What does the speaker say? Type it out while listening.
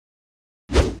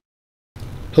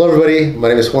Hello everybody, my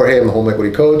name is Jorge, I'm a home equity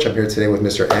coach. I'm here today with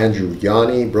Mr. Andrew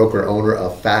Yanni, broker owner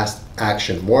of Fast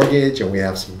Action Mortgage, and we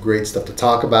have some great stuff to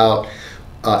talk about.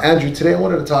 Andrew, today I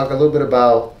wanted to talk a little bit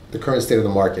about the current state of the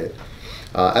market.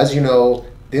 As you know,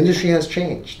 the industry has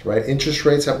changed, right? Interest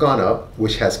rates have gone up,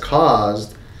 which has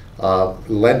caused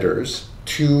lenders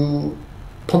to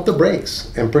pump the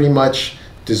brakes and pretty much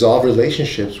dissolve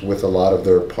relationships with a lot of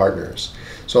their partners.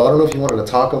 So I don't know if you wanted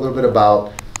to talk a little bit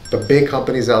about the big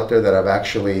companies out there that have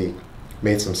actually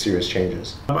made some serious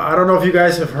changes. I don't know if you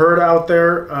guys have heard out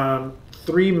there,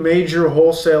 3 major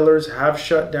wholesalers have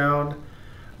shut down.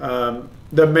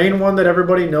 The main one that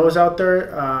everybody knows out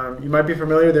there, you might be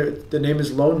familiar, the name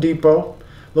is Loan Depot.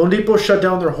 Loan Depot shut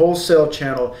down their wholesale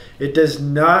channel. It does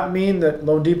not mean that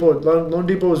Loan Depot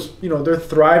is, they're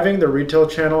thriving. Their retail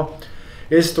channel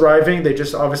is thriving. They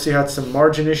just obviously had some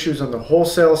margin issues on the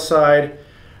wholesale side.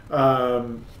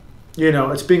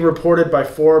 It's being reported by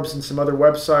Forbes and some other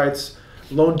websites.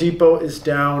 Loan Depot is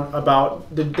down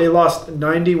they lost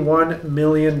 $91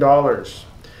 million.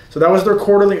 So that was their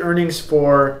quarterly earnings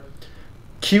for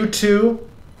Q2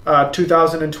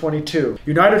 2022.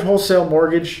 United Wholesale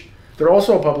Mortgage, they're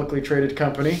also a publicly traded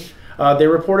company. They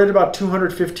reported about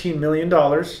 $215 million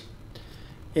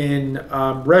in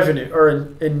revenue, or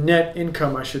in net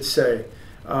income, I should say.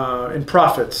 In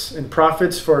profits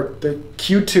for the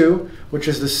Q2, which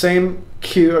is the same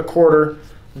quarter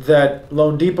that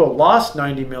Loan Depot lost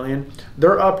 90 million.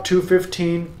 They're up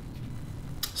 215.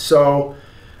 So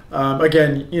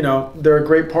again, they're a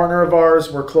great partner of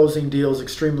ours. We're closing deals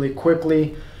extremely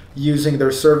quickly using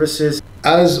their services.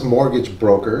 As mortgage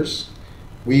brokers,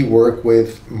 we work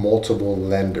with multiple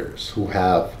lenders who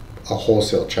have a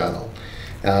wholesale channel.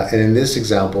 And in this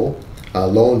example,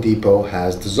 Loan Depot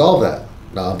has dissolved that.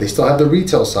 Now, they still have the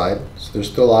retail side, so they're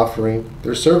still offering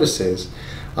their services.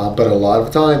 But a lot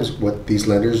of times what these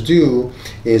lenders do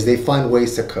is they find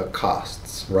ways to cut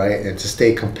costs, right? And to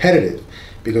stay competitive,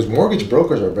 because mortgage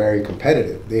brokers are very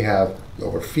competitive. They have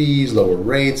lower fees, lower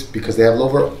rates, because they have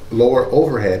lower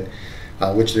overhead,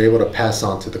 which they're able to pass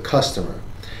on to the customer.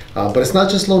 But it's not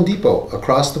just Loan Depot.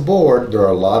 Across the board, there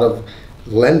are a lot of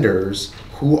lenders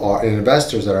and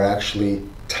investors that are actually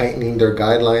tightening their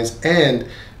guidelines and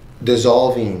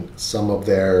dissolving some of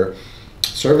their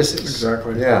services.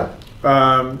 Exactly. Yeah.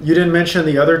 You didn't mention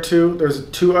the other two. There's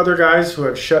 2 other guys who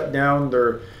have shut down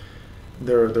their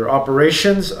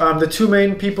operations. The 2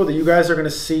 main people that you guys are going to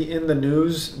see in the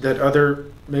news that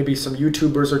maybe some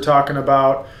YouTubers are talking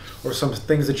about, or some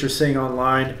things that you're seeing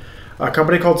online. A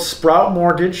company called Sprout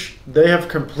Mortgage. They have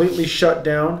completely shut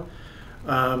down.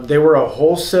 They were a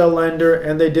wholesale lender,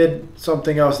 and they did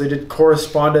something else. They did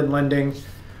correspondent lending.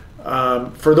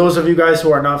 For those of you guys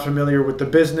who are not familiar with the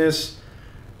business,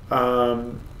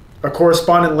 a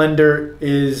correspondent lender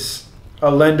is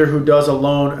a lender who does a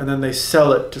loan and then they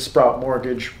sell it to Sprout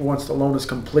Mortgage. Once the loan is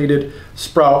completed,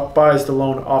 Sprout buys the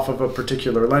loan off of a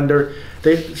particular lender.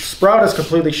 Sprout is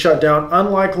completely shut down.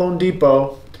 Unlike Loan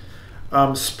Depot,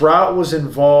 Sprout was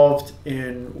involved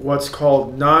in what's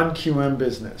called non-QM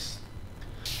business.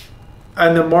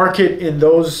 And the market in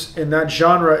that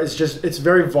genre it's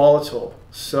very volatile.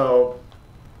 So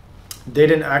they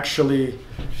didn't actually,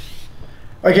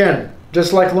 again,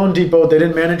 just like Loan Depot, they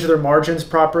didn't manage their margins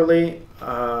properly.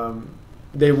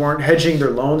 They weren't hedging their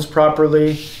loans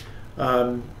properly.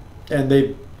 And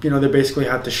they basically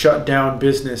had to shut down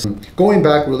business. Going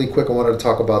back really quick, I wanted to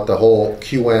talk about the whole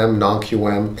QM,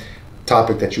 non-QM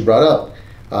topic that you brought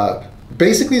up.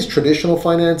 Basically, it's traditional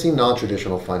financing,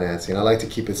 non-traditional financing. I like to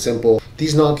keep it simple.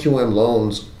 These non-QM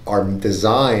loans are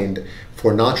designed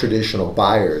for non-traditional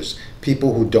buyers,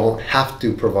 people who don't have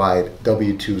to provide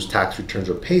W-2s, tax returns,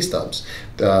 or pay stubs.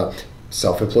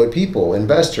 Self-employed people,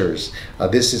 investors.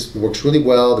 This works really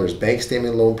well. There's bank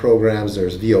statement loan programs,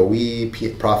 there's VOE,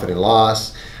 profit and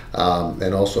loss,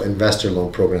 and also investor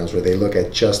loan programs where they look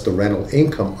at just the rental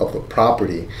income of the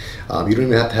property. You don't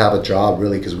even have to have a job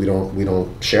really, because we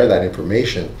don't share that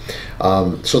information.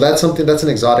 So that's an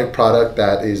exotic product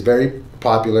that is very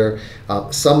popular.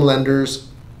 Some lenders,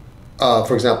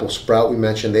 for example, Sprout, we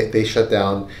mentioned, they shut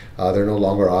down. They're no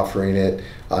longer offering it,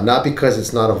 not because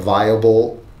it's not a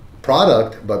viable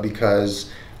product, but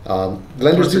because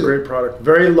lenders It's a great product.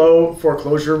 Very low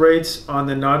foreclosure rates on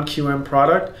the non-QM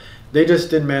product. They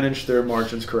just didn't manage their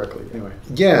margins correctly. Anyway.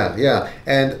 Yeah.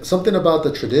 And something about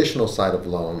the traditional side of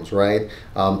loans, right?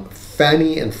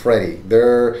 Fannie and Freddie.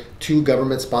 They're two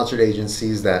government-sponsored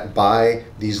agencies that buy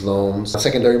these loans,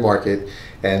 secondary market,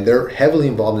 and they're heavily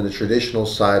involved in the traditional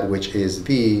side, which is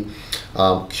the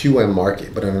QM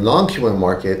market. But in the non-QM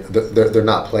market, they're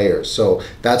not players. So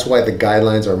that's why the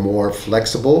guidelines are more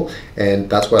flexible, and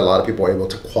that's why a lot of people are able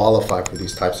to qualify for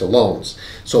these types of loans.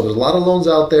 So there's a lot of loans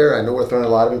out there. I know we're throwing a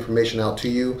lot of information out to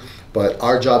you, but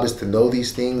our job is to know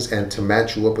these things and to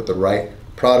match you up with the right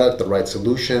product, the right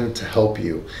solution to help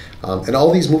you. And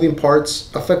all these moving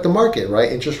parts affect the market,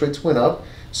 right? Interest rates went up.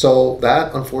 So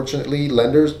that, unfortunately,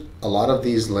 a lot of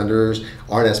these lenders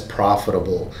aren't as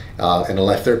profitable. And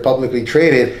unless they're publicly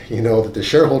traded, you know that the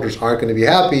shareholders aren't going to be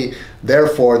happy.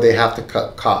 Therefore, they have to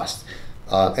cut costs.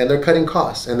 And they're cutting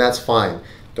costs, and that's fine.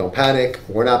 Don't panic.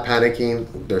 We're not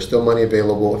panicking. There's still money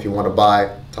available. If you want to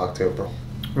buy, talk to a bro.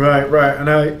 Right.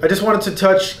 And I just wanted to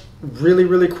touch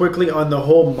really quickly on the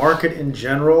whole market in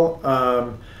general.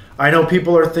 I know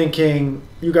people are thinking,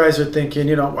 you guys are thinking,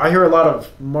 you know, I hear a lot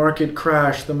of market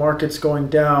crash, the market's going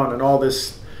down, and all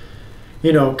this,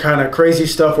 you know, kind of crazy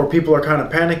stuff where people are kind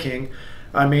of panicking.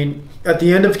 I mean, at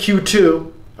the end of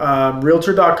Q2,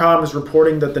 Realtor.com is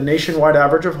reporting that the nationwide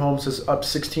average of homes is up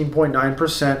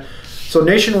 16.9%. So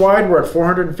nationwide, we're at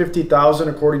 450,000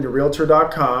 according to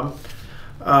Realtor.com.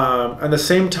 And the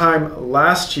same time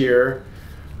last year,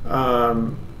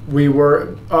 we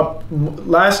were up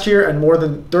last year and more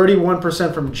than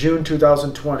 31% from June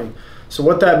 2020. So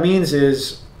what that means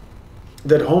is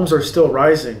that homes are still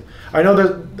rising. I know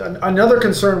that another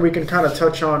concern we can kind of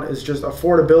touch on is just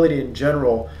affordability in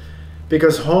general,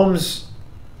 because homes,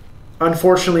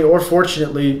 unfortunately or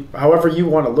fortunately, however you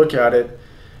want to look at it,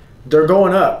 they're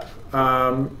going up.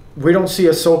 We don't see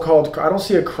I don't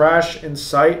see a crash in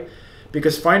sight,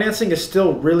 because financing is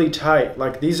still really tight.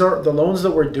 Like, these are the loans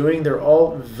that we're doing, they're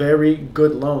all very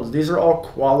good loans. These are all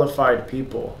qualified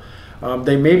people.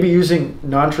 They may be using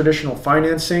non-traditional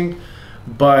financing,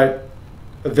 but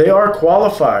they are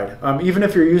qualified. Even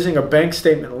if you're using a bank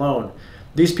statement loan,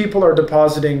 these people are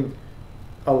depositing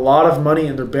a lot of money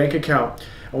in their bank account.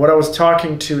 And what I was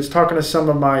talking to some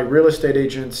of my real estate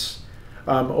agents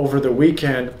over the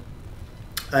weekend.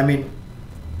 I mean,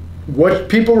 what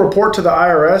people report to the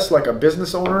IRS, like a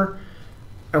business owner,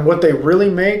 and what they really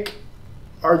make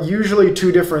are usually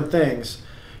two different things.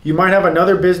 You might have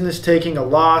another business taking a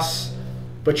loss,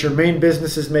 but your main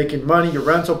business is making money. Your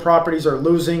rental properties are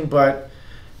losing, but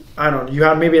I don't know, you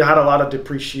have maybe had a lot of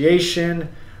depreciation.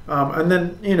 And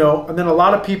then a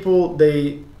lot of people,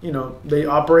 they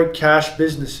operate cash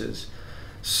businesses.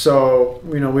 So,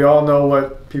 you know, we all know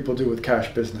what people do with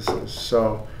cash businesses.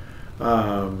 So,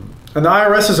 and the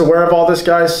IRS is aware of all this,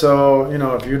 guys. So, you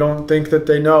know, if you don't think that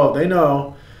they know, they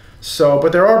know. So,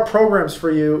 but there are programs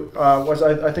for you.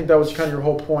 I think that was kind of your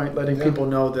whole point, letting people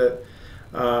know that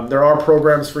there are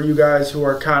programs for you guys who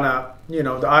are kind of, you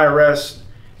know, the IRS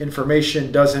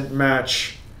information doesn't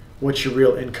match what your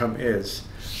real income is.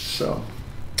 So.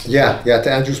 Yeah,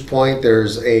 to Andrew's point,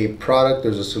 there's a product,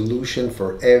 there's a solution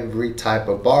for every type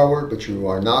of borrower, but you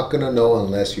are not going to know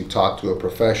unless you talk to a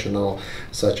professional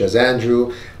such as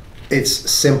Andrew.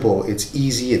 It's simple, it's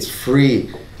easy, it's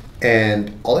free,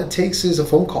 and all it takes is a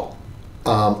phone call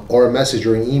or a message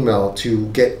or an email to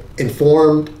get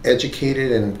informed,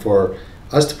 educated, and for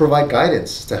us to provide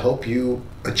guidance to help you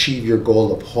achieve your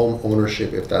goal of home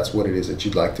ownership, if that's what it is that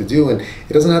you'd like to do. And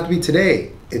it doesn't have to be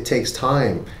today. It takes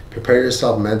time. Prepare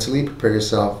yourself mentally, prepare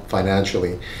yourself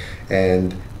financially,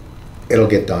 and it'll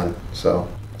get done. So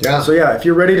yeah, if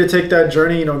you're ready to take that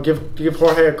journey, you know, give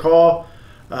Jorge a call,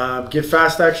 give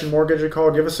Fast Action Mortgage a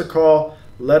call, give us a call,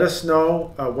 let us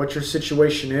know what your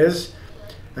situation is,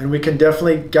 and we can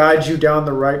definitely guide you down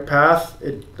the right path.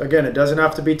 It doesn't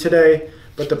have to be today,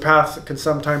 but the path can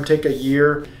sometimes take a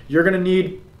year. You're going to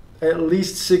need at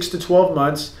least 6 to 12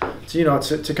 months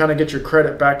to kind of get your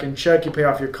credit back in check. You pay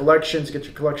off your collections, get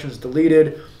your collections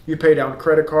deleted, you pay down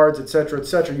credit cards,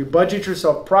 etc. You budget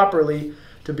yourself properly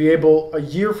to be able, a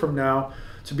year from now,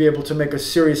 to be able to make a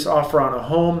serious offer on a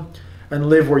home and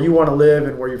live where you want to live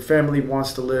and where your family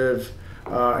wants to live,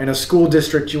 in a school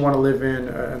district you want to live in,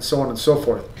 and so on and so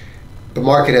forth. The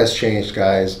market has changed,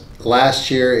 guys. Last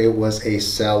year it was a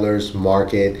seller's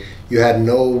market. You had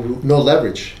no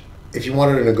leverage. If you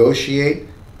wanted to negotiate,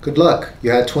 good luck.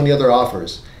 You had 20 other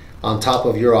offers on top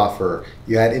of your offer.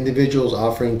 You had individuals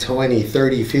offering 20,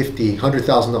 30, 50,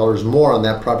 $100,000 more on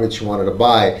that property that you wanted to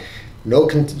buy.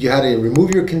 You had to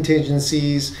remove your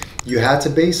contingencies. You had to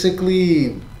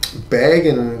basically beg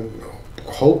and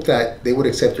hope that they would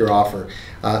accept your offer.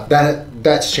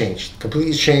 That's changed,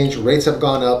 completely changed. Rates have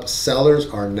gone up. Sellers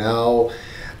are now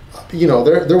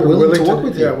they're willing to work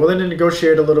with you. Yeah, willing to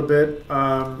negotiate a little bit.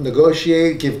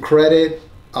 Negotiate, give credit.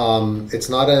 It's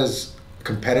not as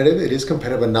competitive. It is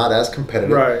competitive, but not as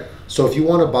competitive. Right. So if you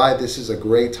want to buy, this is a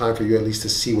great time for you at least to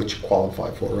see what you qualify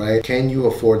for, right? Can you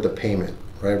afford the payment,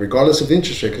 right? Regardless of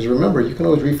interest rate, because remember, you can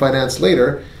always refinance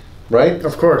later, right?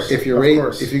 Of course. If your rate,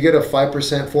 if you get a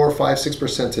 5%, 4, 5,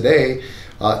 6% today,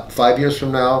 5 years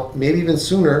from now, maybe even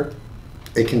sooner,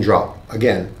 it can drop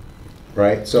again,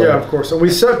 right? So yeah, of course. And we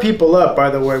set people up, by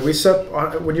the way. We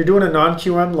set when you're doing a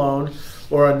non-QM loan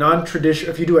or a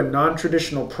non-traditional, if you do a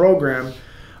non-traditional program,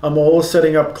 I'm always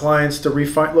setting up clients to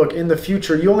refinance. Look, in the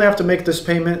future, you only have to make this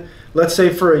payment, let's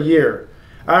say for a year.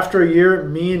 After a year,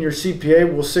 me and your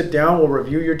CPA will sit down, we'll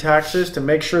review your taxes to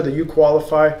make sure that you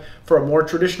qualify for a more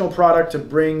traditional product to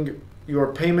bring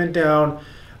your payment down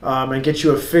and get you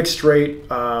a fixed rate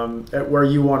at where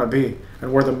you want to be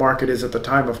and where the market is at the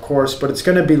time, of course. But it's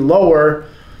going to be lower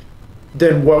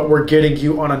than what we're getting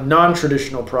you on a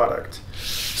non-traditional product.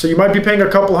 So you might be paying a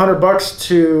couple $100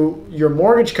 to your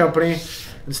mortgage company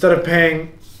instead of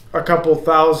paying a couple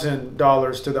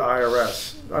 $1,000 to the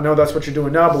IRS. I know that's what you're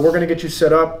doing now, but we're going to get you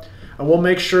set up, and we'll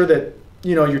make sure that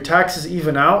your taxes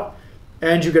even out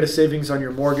and you get a savings on your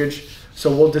mortgage.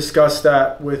 So we'll discuss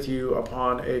that with you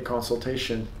upon a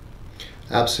consultation.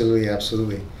 Absolutely,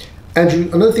 absolutely.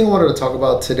 Andrew, another thing I wanted to talk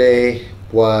about today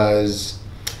was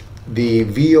the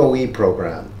VOE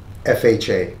program.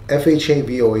 FHA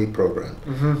VOE program,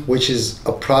 which is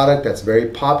a product that's very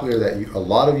popular that a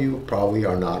lot of you probably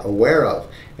are not aware of.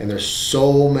 And there's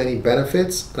so many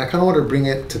benefits. And I kind of want to bring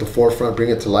it to the forefront,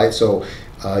 bring it to light so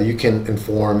you can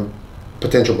inform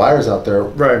potential buyers out there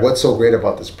what's so great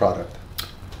about this product.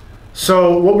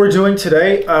 So what we're doing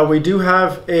today, we do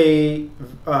have it's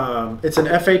an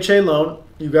FHA loan.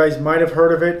 You guys might have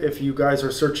heard of it if you guys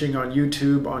are searching on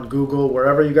YouTube, on Google,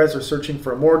 wherever you guys are searching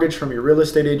for a mortgage from your real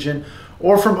estate agent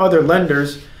or from other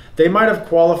lenders. They might have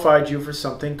qualified you for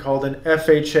something called an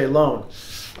FHA loan.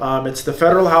 It's the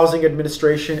Federal Housing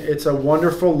Administration. It's a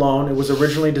wonderful loan. It was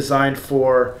originally designed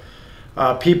for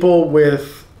people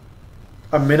with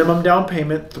a minimum down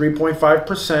payment,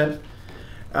 3.5%,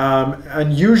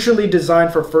 and usually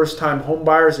designed for first-time home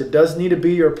buyers. It does need to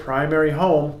be your primary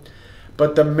home.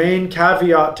 But the main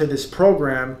caveat to this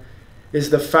program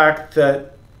is the fact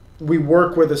that we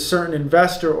work with a certain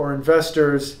investor or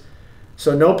investors.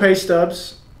 So no pay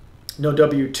stubs, no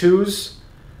W-2s,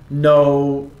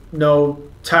 no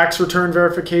tax return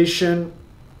verification,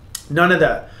 none of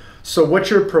that. So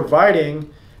what you're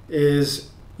providing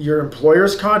is your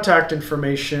employer's contact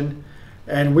information,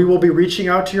 and we will be reaching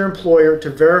out to your employer to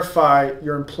verify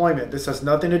your employment. This has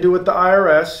nothing to do with the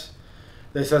IRS.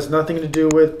 This has nothing to do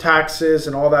with taxes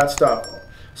and all that stuff.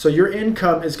 So your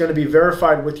income is going to be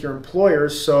verified with your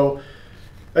employers. So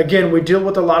again, we deal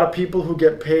with a lot of people who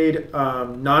get paid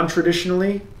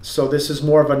non-traditionally. So this is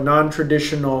more of a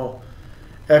non-traditional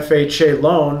FHA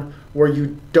loan where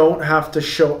you don't have to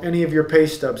show any of your pay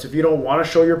stubs. If you don't want to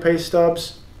show your pay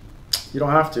stubs, you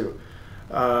don't have to.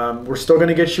 We're still going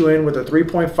to get you in with a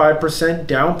 3.5%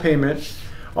 down payment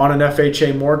on an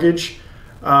FHA mortgage.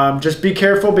 Just be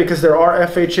careful because there are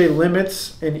FHA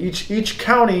limits, and each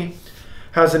county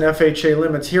has an FHA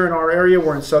limits. Here in our area,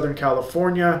 we're in Southern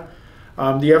California.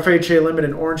 The FHA limit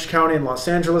in Orange County and Los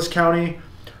Angeles County,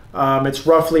 it's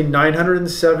roughly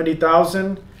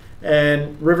 $970,000,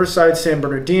 and Riverside, San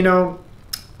Bernardino,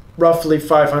 roughly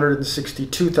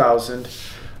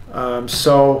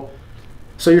 $562,000.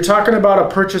 So you're talking about a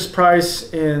purchase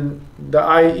price in the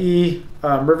IE,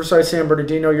 Riverside, San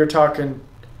Bernardino. You're talking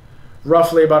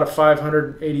roughly about a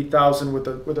 $580,000 with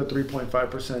a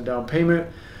 3.5% down payment.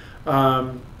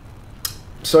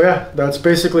 So yeah, that's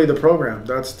basically the program.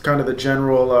 That's kind of the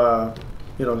general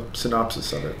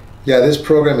synopsis of it. Yeah, this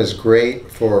program is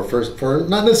great for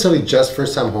not necessarily just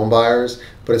first-time home buyers,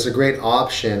 but it's a great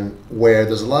option where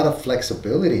there's a lot of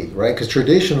flexibility, right? Because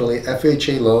traditionally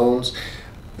FHA loans,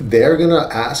 they're gonna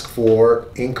ask for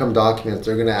income documents,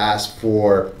 they're gonna ask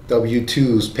for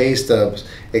W-2s, pay stubs,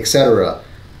 etc.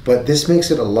 But this makes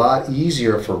it a lot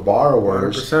easier for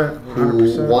borrowers 100%.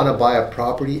 who want to buy a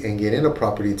property and get in a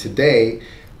property today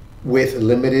with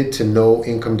limited to no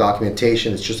income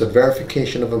documentation. It's just a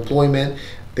verification of employment.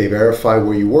 They verify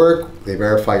where you work, they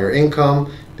verify your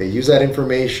income, they use that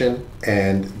information,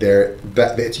 and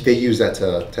they use that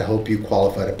to help you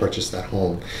qualify to purchase that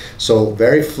home. So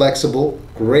very flexible,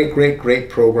 great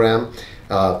program.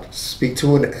 Speak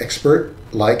to an expert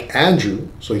like Andrew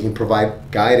so he can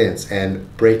provide guidance and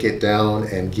break it down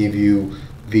and give you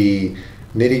the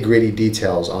nitty-gritty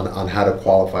details on how to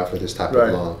qualify for this type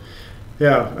of loan.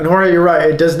 Yeah, and Jorge, you're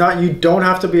right. You don't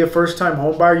have to be a first-time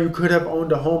home buyer. You could have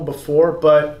owned a home before,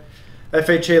 but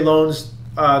FHA loans,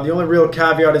 the only real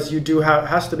caveat is you do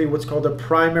has to be what's called a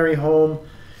primary home.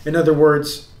 In other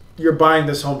words, you're buying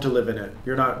this home to live in it.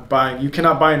 You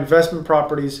cannot buy investment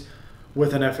properties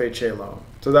with an FHA loan.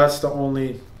 So that's the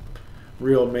only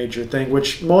real major thing,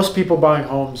 which most people buying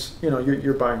homes,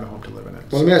 you're buying the home to live in it.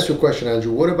 Well, let me ask you a question,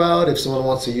 Andrew. What about if someone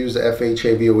wants to use the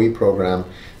FHA VOE program?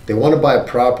 They want to buy a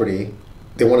property,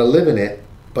 they want to live in it,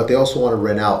 but they also want to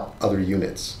rent out other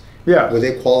units. Yeah. Would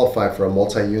they qualify for a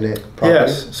multi-unit property?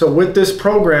 Yes. So with this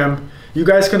program, you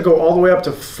guys can go all the way up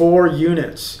to 4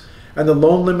 units, and the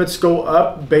loan limits go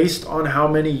up based on how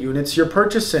many units you're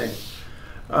purchasing.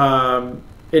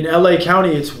 In LA County,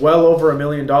 it's well over $1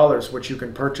 million, which you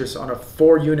can purchase on a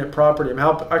 4-unit property. I'm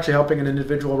actually helping an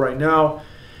individual right now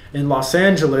in Los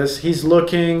Angeles. He's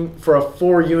looking for a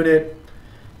 4-unit.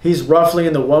 He's roughly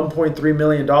in the $1.3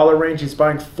 million range. He's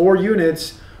buying 4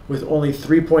 units with only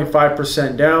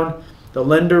 3.5% down. The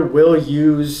lender will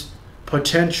use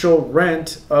potential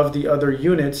rent of the other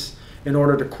units in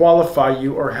order to qualify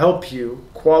you or help you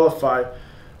qualify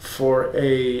for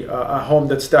a home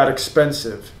that's that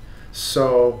expensive.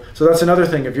 So that's another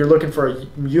thing. If you're looking for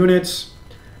units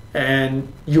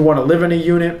and you want to live in a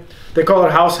unit, they call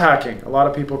it house hacking. A lot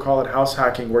of people call it house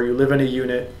hacking, where you live in a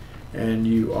unit and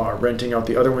you are renting out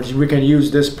the other ones. We can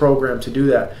use this program to do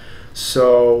that.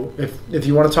 So if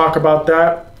you want to talk about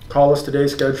that, call us today,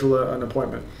 schedule an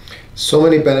appointment. So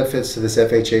many benefits to this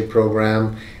FHA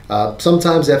program.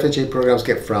 Sometimes FHA programs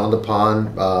get frowned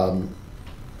upon.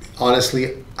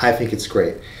 Honestly, I think it's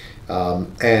great.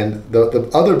 And the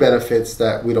other benefits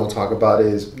that we don't talk about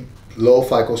is low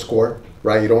FICO score,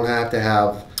 right? You don't have to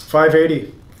have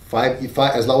 580.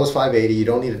 As low as 580. You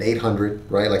don't need an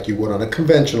 800, right? Like you would on a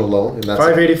conventional loan. And that's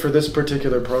 580 for this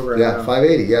particular program. Yeah,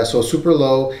 580. Yeah, so super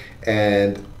low.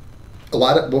 And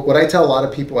what I tell a lot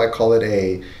of people, I call it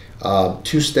a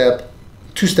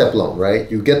two-step loan, right?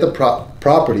 You get the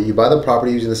property, you buy the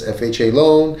property using this FHA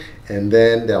loan, and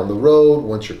then down the road,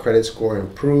 once your credit score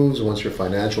improves, once your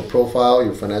financial profile,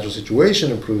 your financial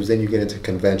situation improves, then you get into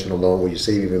conventional loan where you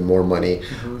save even more money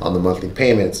on the monthly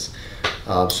payments.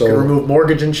 So you can remove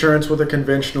mortgage insurance with a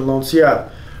conventional loan. So yeah,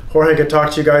 Jorge could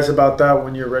talk to you guys about that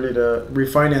when you're ready to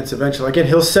refinance eventually. Again,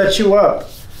 he'll set you up.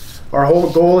 Our whole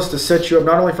goal is to set you up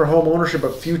not only for home ownership,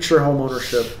 but future home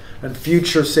ownership and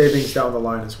future savings down the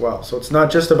line as well. So it's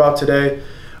not just about today.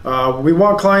 We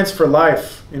want clients for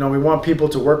life. We want people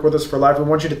to work with us for life. We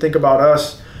want you to think about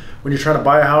us when you're trying to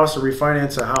buy a house or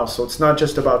refinance a house. So it's not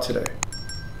just about today.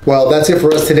 Well, that's it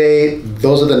for us today.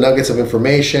 Those are the nuggets of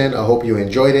information. I hope you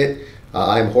enjoyed it.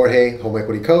 I'm Jorge, home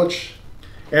equity coach.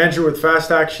 Andrew with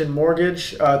Fast Action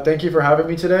Mortgage. Thank you for having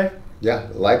me today. Yeah,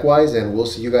 likewise, and we'll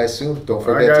see you guys soon. Don't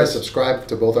forget to subscribe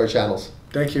to both our channels.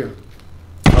 Thank you.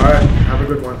 All right, have a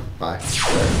good one. Bye.